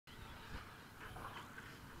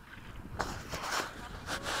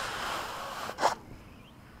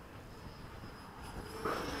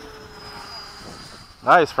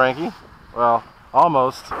Nice, Frankie. Well,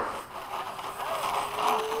 almost.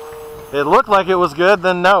 It looked like it was good,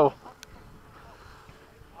 then no.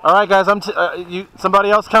 All right, guys. Somebody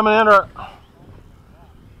else coming in, or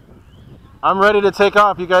I'm ready to take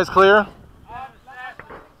off. You guys clear?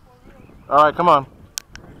 All right, come on.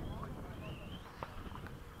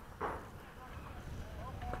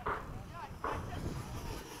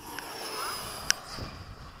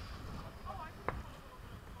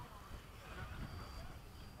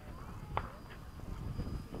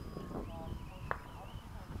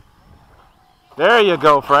 There you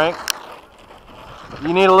go, Frank.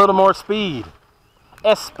 You need a little more speed.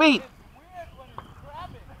 Speed.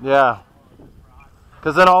 Yeah.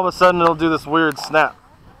 Because then all of a sudden it'll do this weird snap.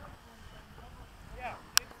 Yeah,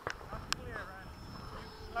 I'm clear,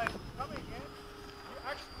 right? Like, coming in, you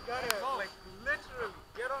actually gotta, like, literally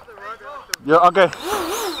get on the rudder at the Yeah, okay.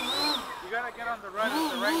 You gotta get on the rudder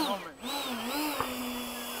at the right moment.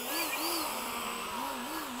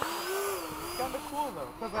 It's kinda cool though,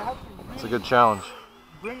 because I have to really It's a good challenge.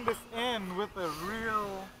 bring this in with a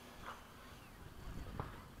real...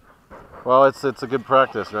 Well, it's a good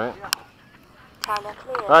practice, right? Yeah. China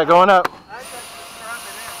clear. All right, going up. I got to cram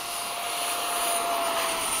it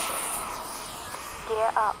in.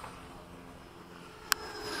 Gear up.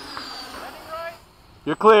 Landing right?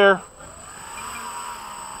 You're clear. And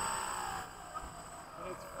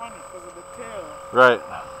it's funny because of the tail. Right. The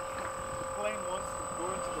plane wants to go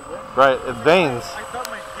into the wind. Right. It vanes. I thought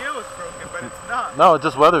my gear was broken, but it's not. No, it's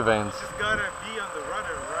just weather vanes. Just gotta be on the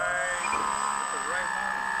rudder right at the right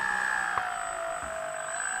moment.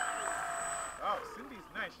 Wow, Cindy's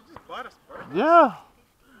nice. She just bought us birthday. Yeah.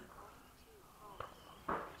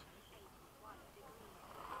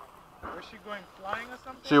 Was she going flying or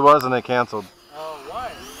something? She was, and they canceled. Oh,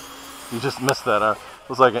 why? You just missed that. It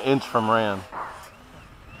was like an inch from Rand.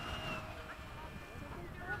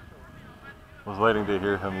 I was waiting to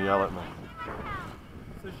hear him yell at me.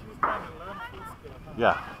 So she's trying to learn full scale, huh?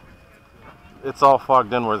 Yeah. It's all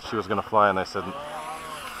fogged in where she was going to fly, and they said,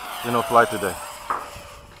 "You no fly today."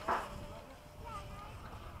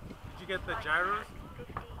 Did you get the gyros?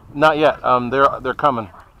 Not yet. They're coming.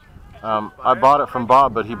 I bought it from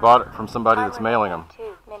Bob, but he bought it from somebody that's mailing them. 2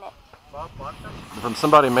 minutes. Bob bought them? From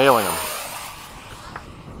somebody mailing them.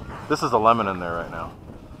 This is a lemon in there right now.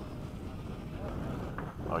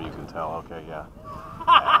 Oh, you can tell. Okay, yeah.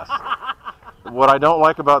 Ass. What I don't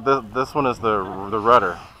like about this one is the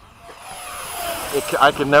rudder.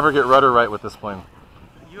 I can never get rudder right with this plane.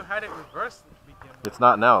 You had it reversed to begin with. It's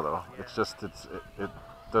not now though. It's just it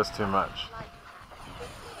does too much.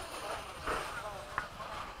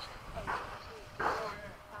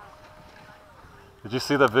 Did you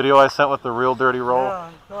see the video I sent with the real dirty roll?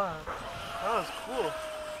 Yeah, God. That was cool.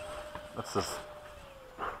 That's just.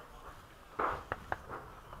 Man,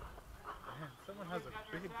 someone has a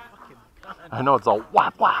big fucking gun. I know, it's all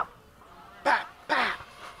whap whap. Bap, bap.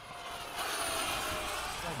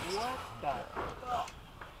 Like, what the fuck?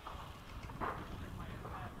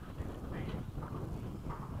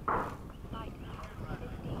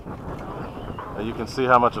 You can see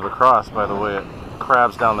how much of a cross by the way it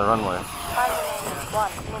crabs down the runway.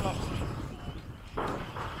 1 minute.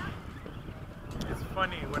 It's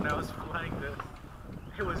funny, when I was flying this,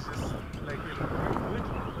 it was just like,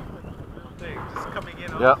 thing just coming in.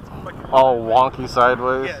 Yep. All wonky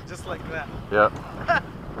sideways. Yeah, just like that. Yep. And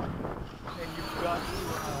you've got to...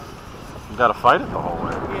 You gotta fight it the whole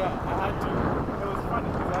way. yeah, I had to. It was funny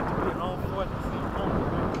because I had to be in all four at the same time.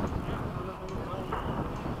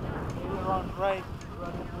 Around right,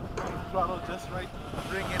 throttle just right,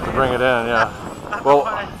 bring it in. Bring it in, yeah. Well,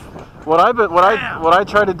 what I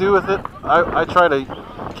try to do with it, I try to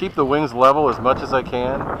keep the wings level as much as I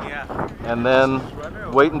can, Yeah. and then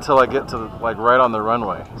wait until I get to like right on the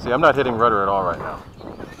runway. See, I'm not hitting rudder at all right now.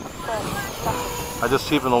 I just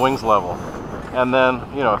keep the wings level, and then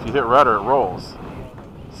if you hit rudder, it rolls.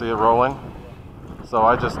 See it rolling? So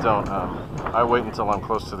I just don't. I wait until I'm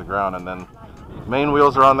close to the ground, and then main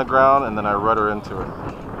wheels are on the ground, and then I rudder into it.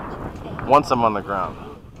 Once I'm on the ground.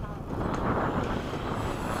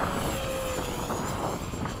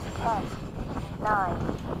 10,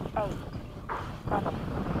 9, 8, 7,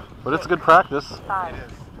 But it's good practice. 5, It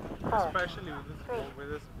is. 4, Especially with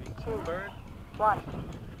this big bird. 1.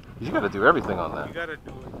 You got to do everything on You that. gotta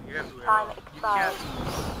do it. You gotta do it. Time You expired.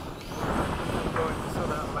 can't go into so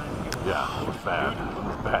that landing. Yeah, it was bad. It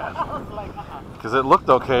was bad. I was like, Because it looked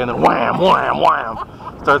okay, and then wham, wham, wham,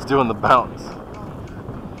 starts doing the bounce.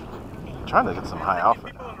 I'm trying to get some high alpha.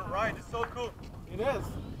 people on the ride is so cool. It is.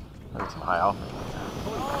 Get some high alpha.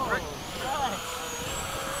 Oh,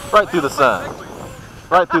 Right through the sun.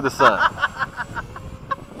 Right through the sun.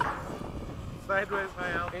 Sideways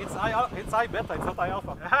high alpha. It's I beta, it's not I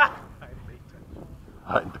alpha.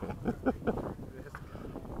 High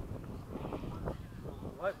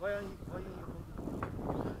Why are you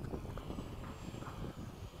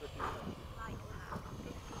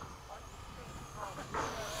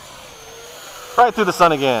Right through the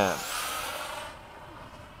sun again.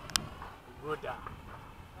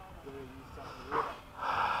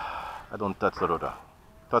 I don't touch the rudder.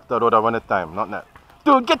 Touch the rudder one at a time, not net.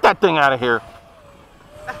 Dude, get that thing out of here.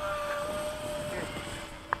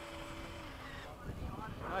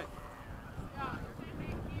 Nice.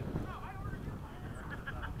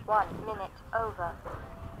 1 minute over.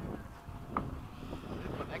 Is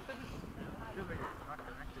it connected? Feels like it's not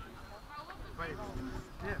connected. But it's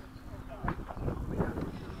stiff.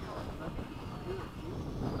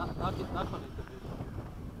 Not connected.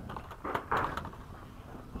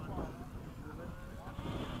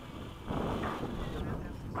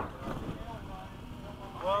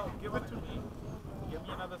 Well, give it to me. Give me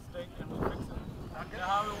another steak and we'll fix it. You know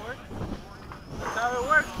how it works? That's how it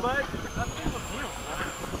works, bud. That thing was new.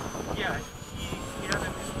 Yeah, he had an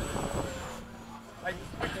issue. I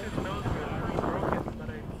fixed his nose wheel. He broke it, but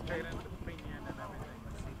I straightened the pinion and everything.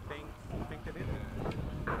 Think it is.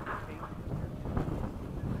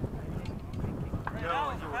 No,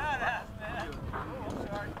 you badass, man. Oh,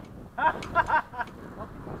 sorry.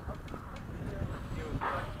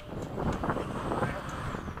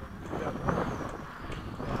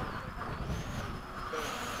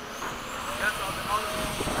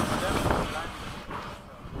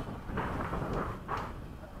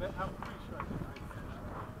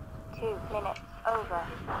 Over.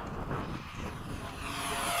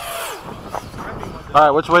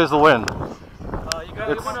 Alright, which way is the wind? You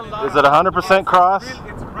wanna land, Is it 100% cross? It's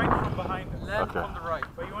right from behind us. land Okay. from the right.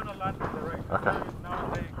 But you want to land from the right. Okay. Now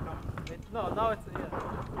they come. Now it's a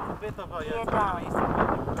bit of a Gear it's down. a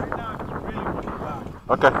Right now it's really from the back.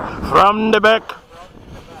 Okay, from the back.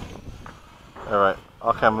 Alright,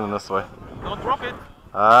 I'll come in this way. Don't drop it.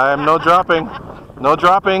 I'm no dropping. No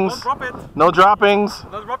droppings. Don't drop it. No droppings.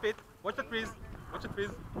 Don't drop it. Watch the trees. Watch the trees.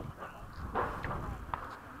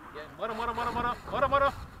 Yeah, moro.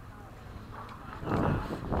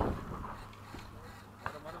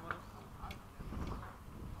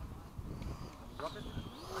 Drop it.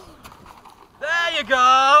 There you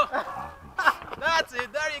go. That's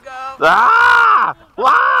it. There you go. Ah!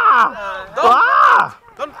 Wah! Ah!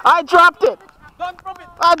 Don't I dropped it. drop it.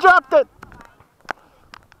 I dropped it.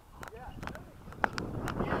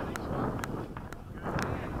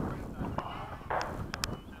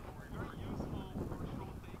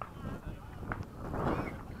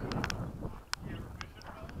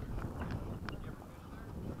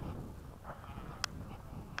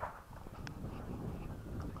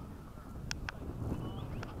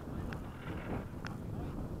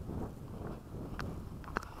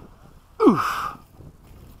 Oof.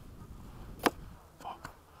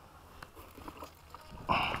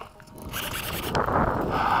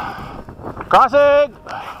 Crossing!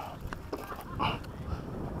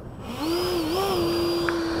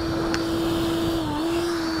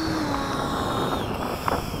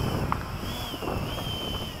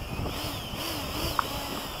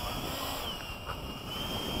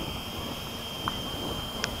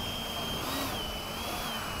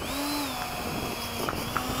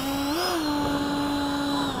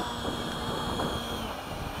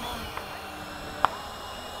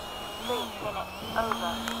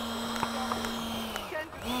 Over.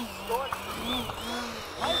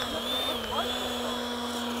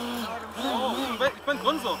 Oh, ich bin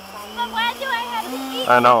drin so. But why do I have to eat?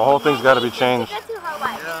 I know, the whole thing's got to be changed. Get to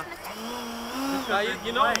Hawaii.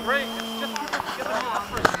 You know, Ray, it's just people to get on the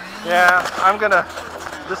upgrade. Yeah, I'm gonna.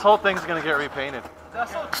 This whole thing's gonna get repainted. They're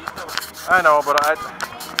so cheap though. I know, but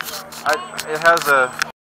it has a